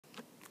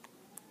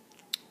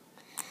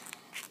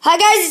Hi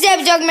guys,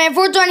 it's Jugman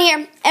 420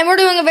 here, and we're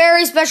doing a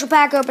very special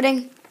pack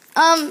opening.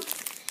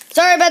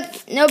 Sorry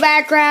about no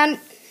background.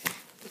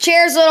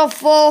 Chair's a little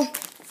full.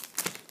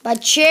 By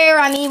chair,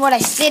 I mean what I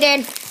sit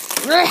in.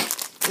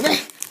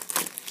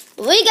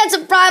 We got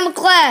some Primal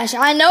Clash.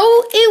 I know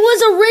it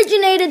was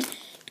originated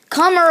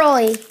come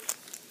early,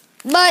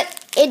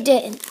 but it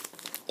didn't.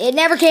 It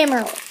never came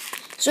early.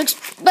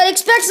 But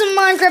expect some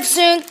Minecraft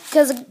soon,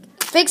 because I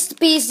fixed the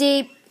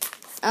PC.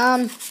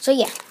 So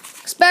yeah,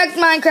 expect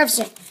Minecraft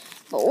soon.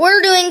 But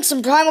we're doing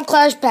some Primal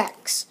Clash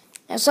packs.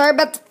 Now, sorry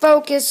about the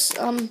focus.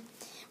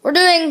 We're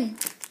doing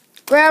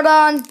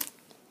Groudon,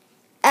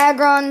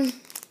 Aggron,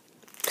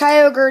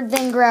 Kyogre,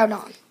 then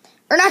Groudon.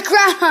 Or not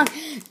Groudon,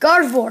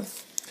 Gardevoir.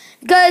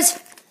 Because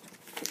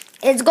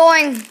it's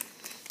going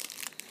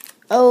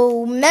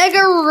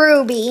Omega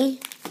Ruby,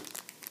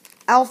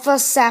 Alpha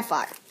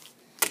Sapphire.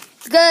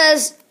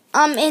 Because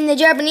in the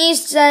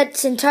Japanese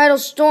sets entitled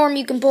Storm,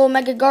 you can pull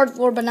Mega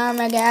Gardevoir, but not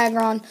Mega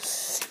Aggron.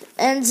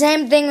 And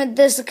same thing with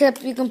this,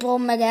 except you can pull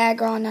Mega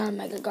Aggron, not a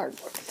Mega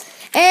Gardevoir.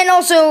 And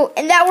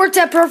that worked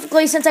out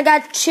perfectly since I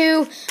got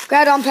 2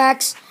 Groudon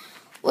packs,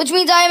 which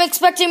means I am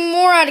expecting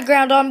more out of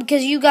Groudon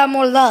because you got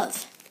more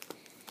love.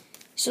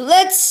 So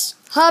let's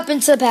hop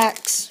into the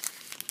packs.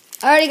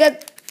 I already got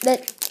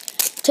that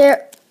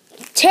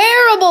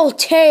terrible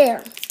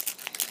tear.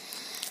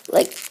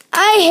 Like,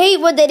 I hate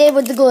what they did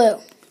with the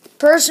glue.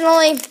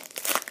 Personally,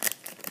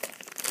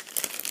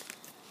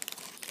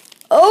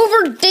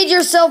 overdid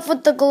yourself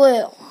with the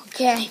glue.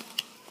 Okay.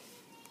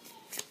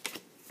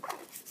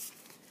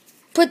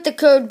 Put the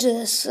code to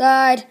the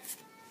side.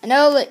 I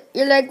know that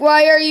you're like,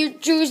 why are you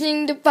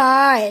choosing the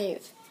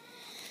 5?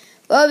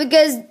 Well,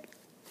 because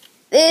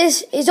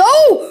this is,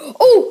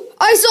 oh,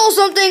 I saw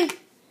something.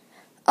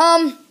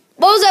 What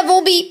was that,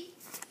 Volbeat?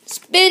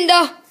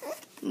 Spinda,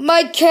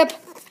 Mudkip,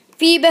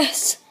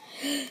 Phoebus,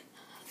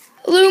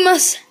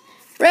 Lumus,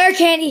 Rare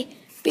Candy,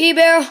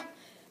 B-Barrel,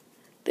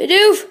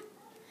 Bidoof,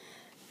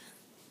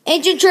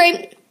 Ancient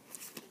Trait,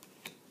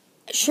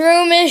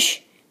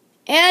 Shroomish,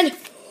 and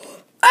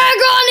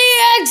Aggron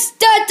EX!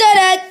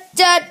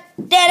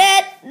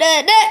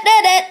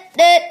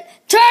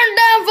 Turn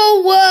down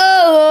for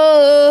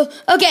whoa!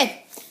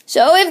 Okay,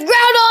 so if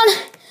Groudon,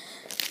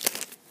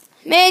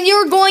 man,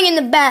 you're going in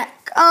the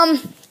back. Hold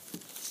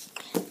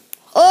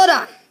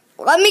on.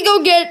 Let me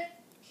go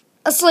get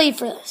a sleeve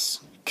for this.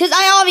 Because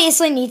I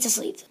obviously need to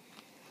sleeve.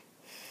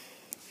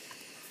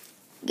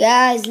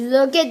 Guys,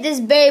 look at this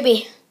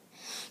baby.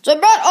 So I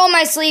brought all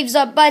my sleeves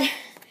up, but,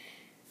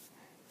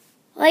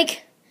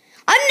 like,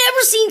 I've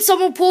never seen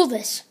someone pull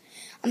this.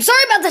 I'm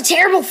sorry about the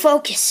terrible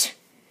focus.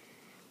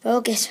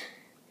 Focus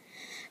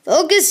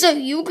so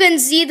you can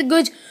see the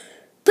goods.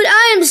 But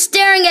I am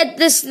staring at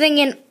this thing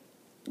in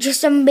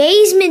just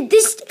amazement.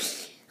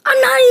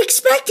 I'm not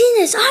expecting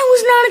this. I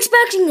was not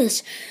expecting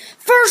this.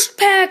 First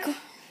pack.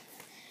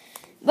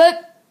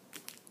 But,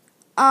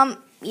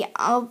 yeah,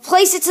 I'll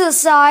place it to the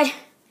side.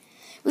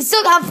 We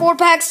still got 4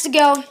 packs to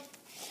go.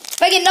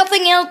 If I get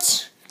nothing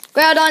else,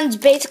 Groudon's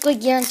basically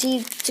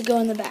guaranteed to go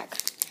in the back.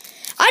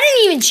 I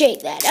didn't even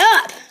shake that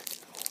up.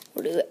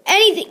 Or do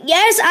anything.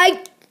 Yes, I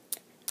got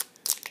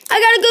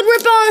a good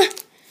rip on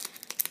it.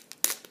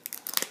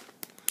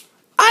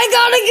 I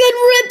got a good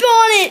rip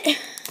on it.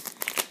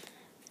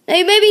 Now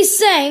you may be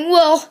saying,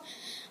 well,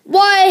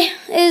 why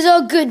is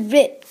a good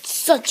rip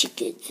such a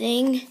good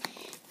thing?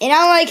 And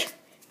I'm like,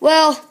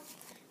 well,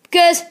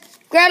 because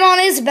Groudon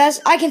is the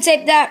best. I can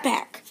save that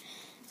pack.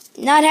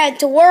 Not had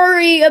to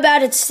worry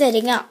about it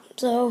setting up.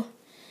 So,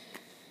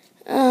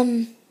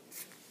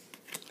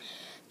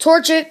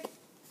 Torchic,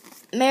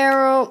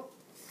 Marrow,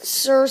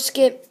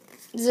 Surskit,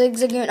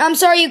 Zigzagoon. I'm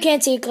sorry you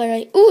can't see it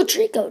clearly. Ooh,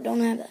 Trico.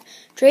 Don't have that.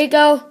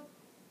 Trico,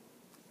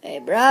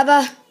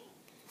 Brava,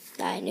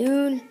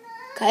 Dynoon,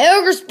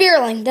 Kyogre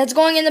Spearling. That's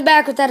going in the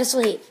back without a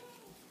sleeve.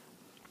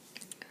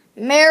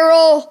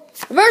 Meryl,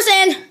 Reverse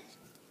End,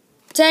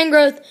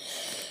 Tangrowth,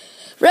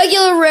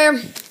 Regular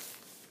Rare.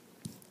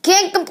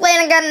 Can't complain,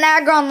 I got an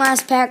Aggron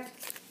last pack.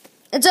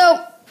 And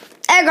so,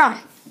 Aggron,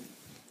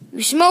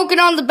 you smoke it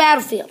on the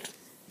battlefield.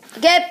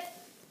 Okay?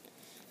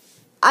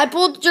 I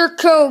pulled your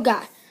code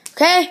guy.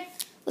 Okay?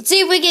 Let's see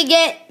if we can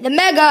get the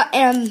Mega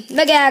and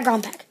Mega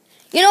Aggron pack.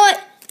 You know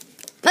what?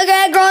 Mega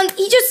Aggron,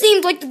 he just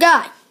seems like the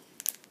guy.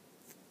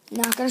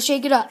 Not gonna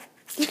shake it up.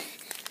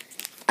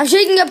 I'm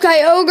shaking up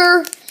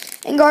Kyogre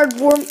and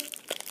Gardevoir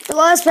for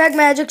last pack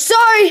magic.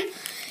 Sorry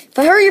if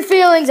I hurt your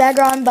feelings,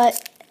 Aggron,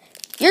 but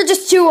you're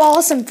just too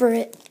awesome for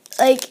it.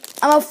 Like,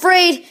 I'm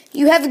afraid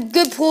you have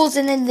good pulls,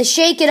 and then to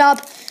shake it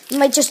up, you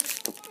might just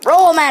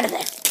throw them out of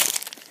there.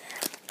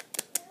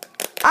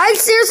 I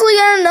seriously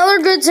got another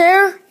good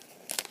tear.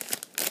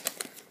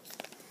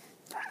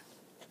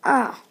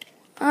 Oh,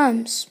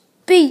 I'm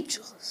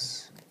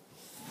speechless.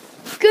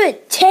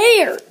 Good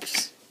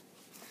tears.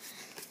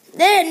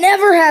 That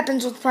never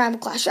happens with Primal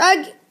Clash.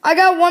 I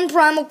got 1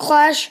 Primal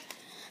Clash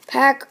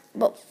pack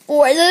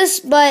before this,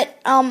 but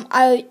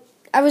I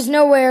was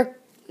nowhere.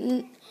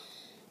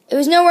 It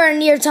was nowhere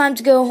near time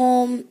to go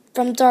home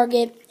from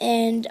Target,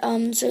 and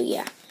so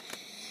yeah.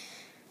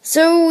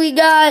 So we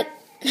got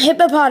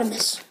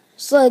hippopotamus,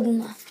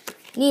 slugma,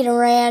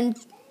 Nidoran,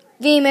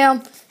 female,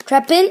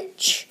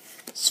 Trapinch,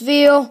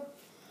 Spheal,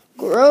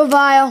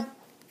 Grovyle,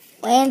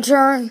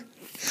 Lantern,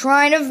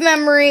 Shrine of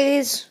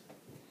Memories,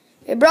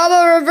 a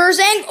Bravo reverse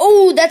ang.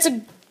 Oh, that's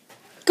a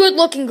good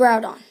looking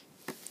Groudon.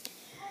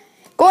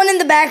 Going in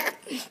the back.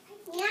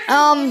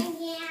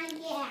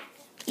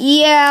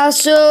 Yeah,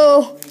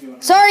 so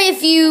sorry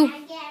if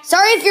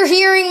you're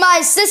hearing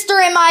my sister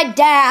and my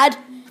dad,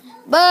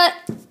 but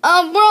we're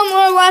on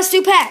our last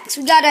 2 packs.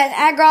 We got an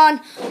Aggron,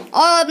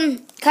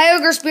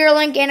 Kyogre,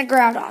 Spearlink, and a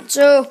Groudon.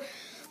 So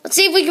let's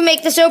see if we can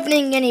make this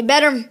opening any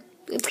better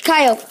with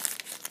Kyogre.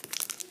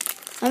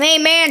 I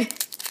mean, man,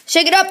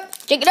 shake it up,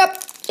 shake it up,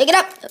 shake it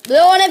up.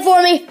 Blow on it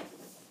for me.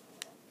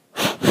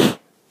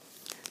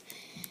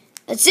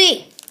 Let's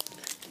see.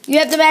 You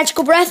have the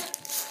magical breath.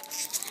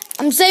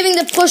 I'm saving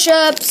the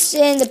push-ups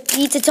and the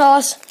pizza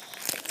toss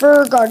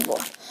for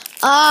Gardevoir.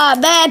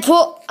 Bad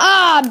pull.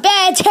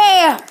 Bad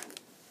tear.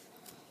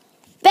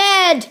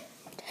 Bad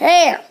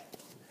hair.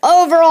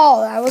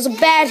 Overall, that was a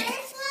bad.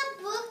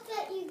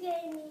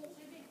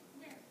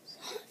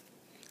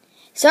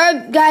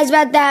 Sorry, guys,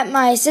 about that.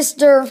 My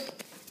sister.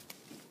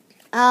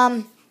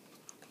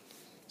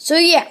 So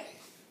yeah.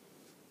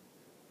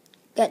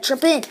 Got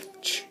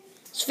Trapinch.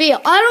 Spheal.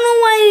 I don't know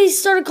why they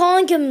started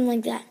calling him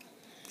like that.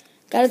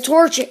 Got a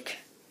Torchic.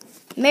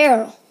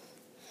 Meryl.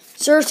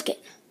 Surskit.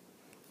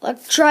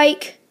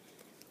 Electrike.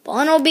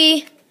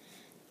 Bunnelby.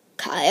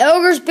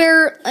 Kyogre,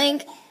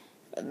 Spearlink.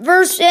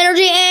 Reverse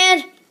Energy,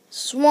 and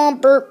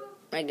Swampert,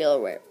 regular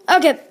rare.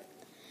 Okay.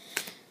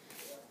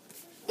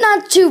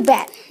 Not too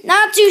bad.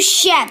 Not too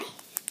shabby.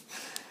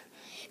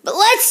 But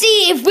let's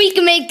see if we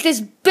can make this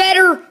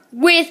better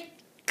with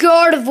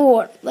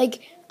Gardevoir.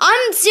 Like,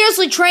 I'm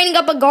seriously training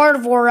up a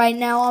Gardevoir right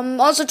now. I'm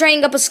also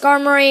training up a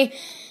Skarmory,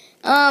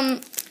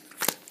 a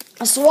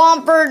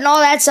Swampert, and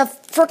all that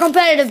stuff for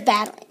competitive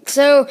battling.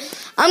 So,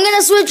 I'm going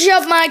to switch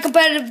up my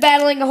competitive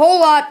battling a whole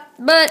lot,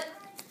 but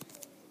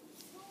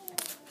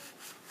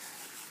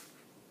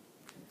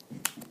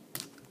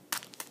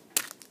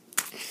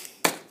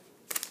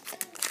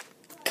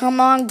come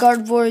on,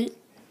 Gardevoir.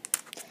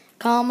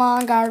 Come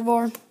on,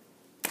 Gardevoir.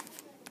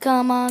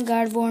 Come on,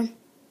 Gardevoir.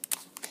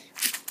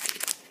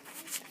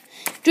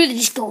 Do the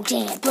disco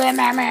dance.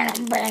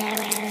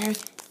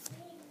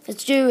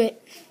 Let's do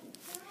it.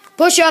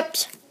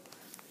 Push-ups.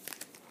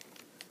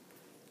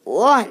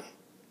 1,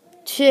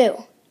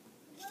 2,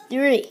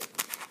 3.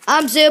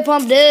 I'm so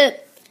pumped up.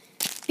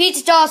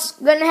 Pizza toss.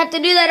 Gonna have to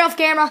do that off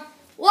camera.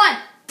 1.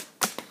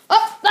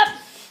 Up.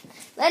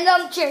 Land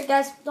on the chair,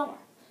 guys. Don't worry.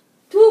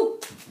 2.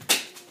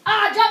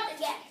 Dropped it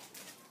again.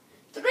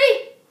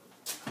 3.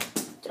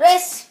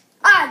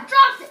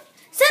 Dropped it.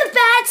 Is that a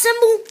bad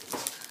symbol?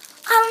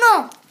 I don't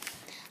know.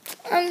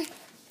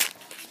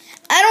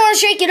 I don't want to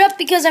shake it up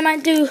because I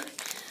might do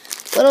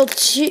a little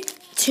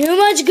too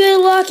much good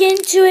luck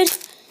into it.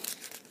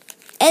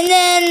 And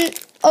then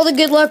all the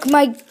good luck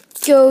might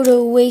go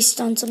to waste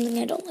on something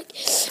I don't like.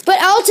 But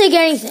I'll take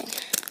anything.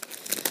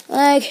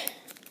 Like,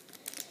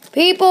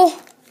 people.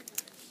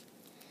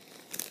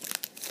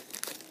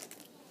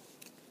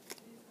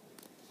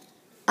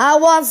 I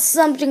want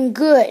something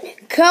good.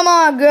 Come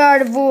on,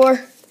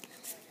 Gardevoir.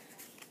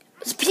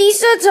 Is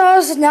Pizza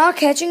Toss not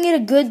catching it a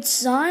good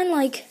sign?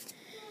 Like,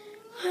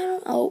 I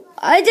don't know.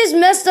 I just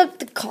messed up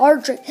the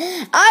card trick.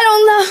 I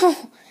don't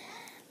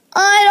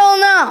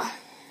know.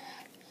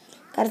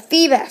 Got a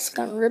Feebas.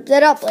 Gonna rip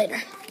that up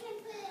later.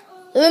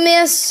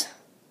 Lumius.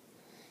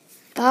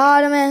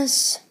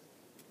 Potamus.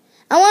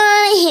 I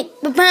want to hit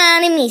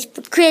hippopotamus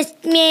for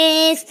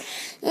Christmas.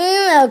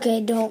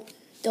 Okay, don't.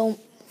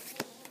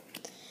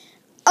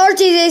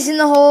 RTJ's in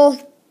the hole.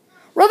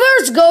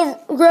 Reverse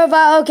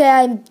Grovyle. Okay,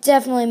 I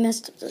definitely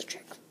messed up the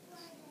trick.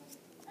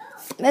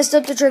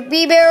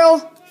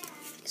 B-Barrel.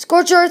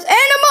 Scorch Earth. And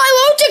a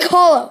Milotic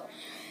Hollow.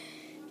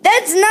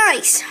 That's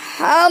nice.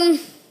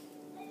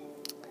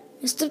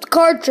 Messed up the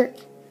card trick.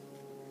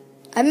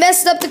 I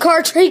messed up the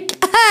card trick.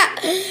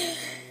 That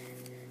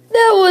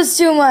was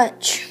too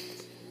much.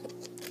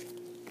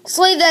 Let's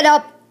leave that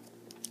up.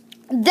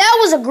 That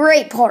was a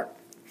great part.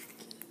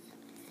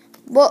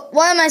 Well,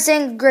 why am I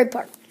saying great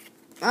part?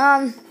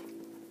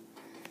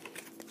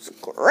 It's a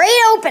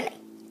great opening.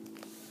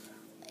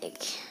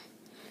 Like,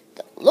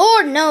 the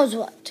Lord knows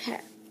what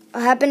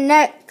happened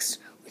next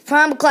with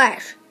Primal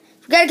Clash.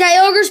 We got a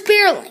Kyogre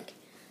Spearlink.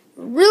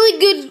 Really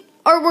good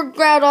artwork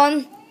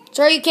Groudon.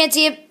 Sorry you can't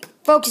see it.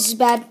 Focus is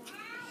bad.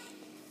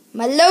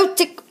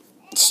 Milotic.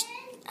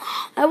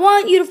 I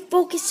want you to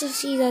focus to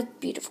see that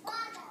beautiful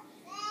card.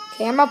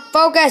 Camera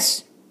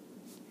focus.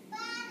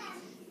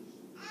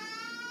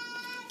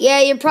 Yeah,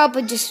 you're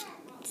probably just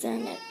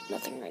staring at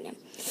nothing right now.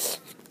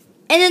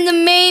 And then the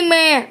main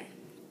man,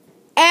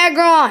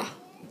 Aggron.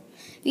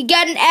 You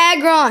got an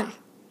Aggron.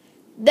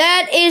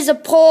 That is a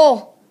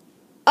pull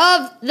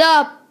of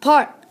the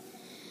part.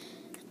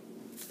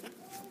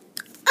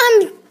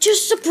 I'm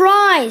just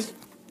surprised.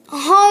 A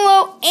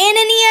Hollow and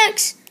an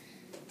EX.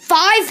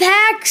 5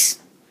 packs.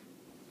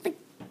 Like,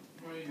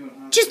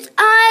 just,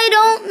 I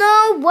don't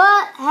know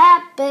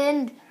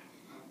happened.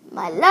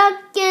 My luck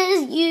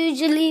is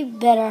usually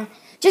better.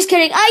 Just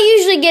kidding. I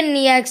usually get an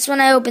EX when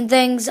I open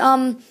things.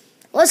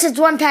 Unless it's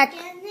one pack.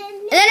 And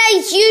then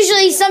I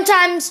usually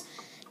sometimes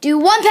do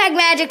one pack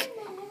magic.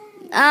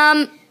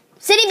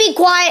 City, be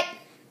quiet.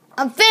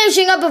 I'm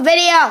finishing up a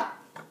video.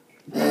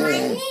 I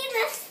need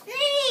to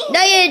sing.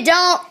 No, you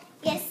don't.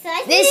 Yes,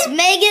 I do. This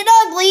may get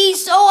ugly,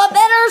 so I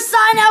better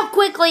sign out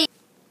quickly.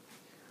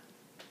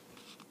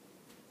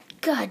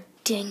 God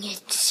dang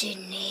it,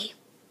 Sydney.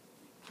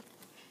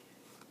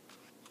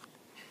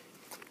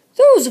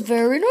 That was a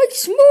very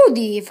nice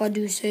smoothie, if I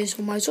do say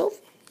so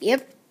myself.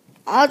 Yep,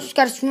 I just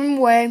gotta swim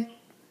away.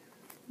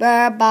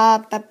 I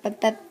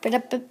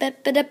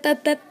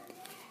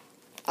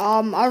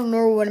don't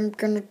know what I'm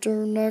gonna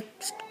do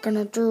next.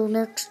 Gonna do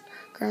next.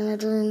 I don't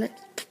know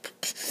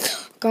what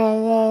I'm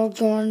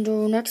gonna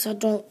do next. I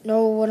don't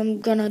know what I'm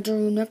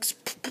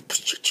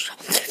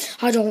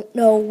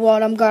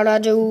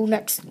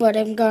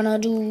gonna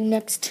do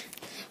next.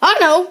 I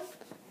know.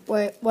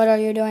 Wait, what are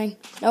you doing?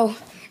 No.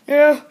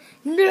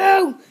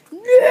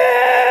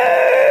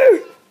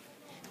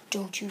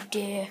 Don't you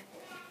dare.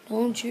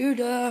 Don't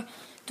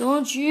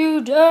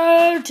you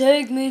dare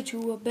take me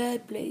to a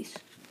bad place.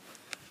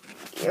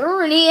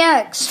 You're an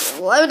EX.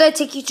 Why would I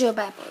take you to a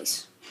bad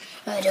place?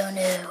 I don't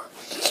know.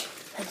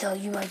 I thought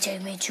you might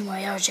take me to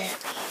my arch enemy,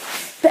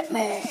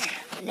 Batman.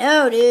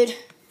 No, dude.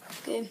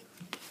 Okay.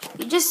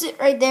 You just sit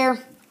right there.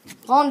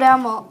 Calm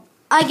down while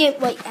I get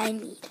what I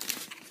need.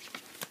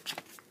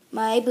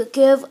 My book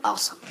of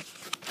awesome.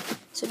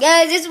 So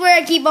guys, this is where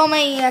I keep all my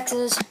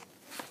EXs.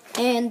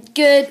 And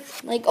good,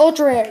 like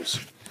ultra rares.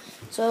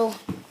 So,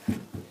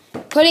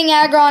 putting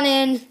Aggron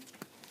in.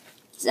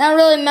 It's not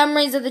really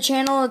memories of the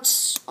channel.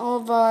 It's all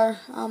of our,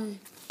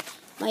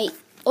 my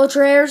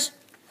ultra rares.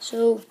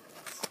 So,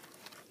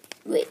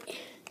 wait.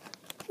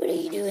 What are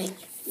you doing?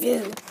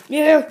 No.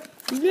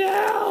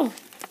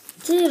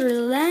 Dude,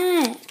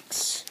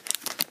 relax.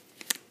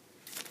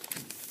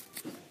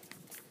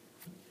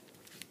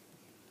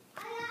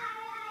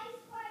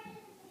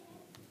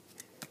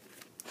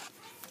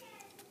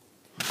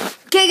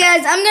 Okay,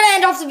 guys, I'm going to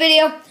end off the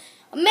video.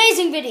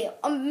 Amazing video.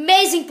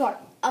 Amazing part.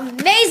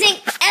 Amazing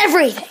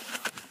everything.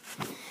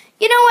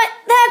 You know what?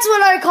 That's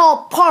what I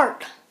call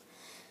part.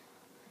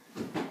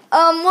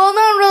 Well,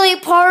 not really a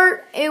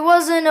part. It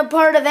wasn't a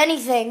part of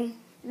anything.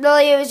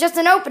 Really, it was just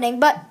an opening.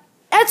 But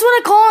that's what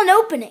I call an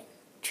opening.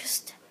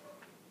 Just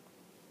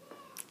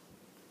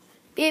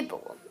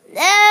people will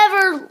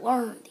never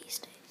learn these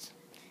days.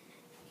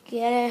 You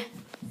gotta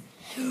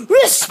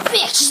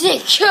respect the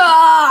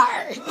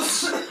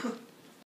cards.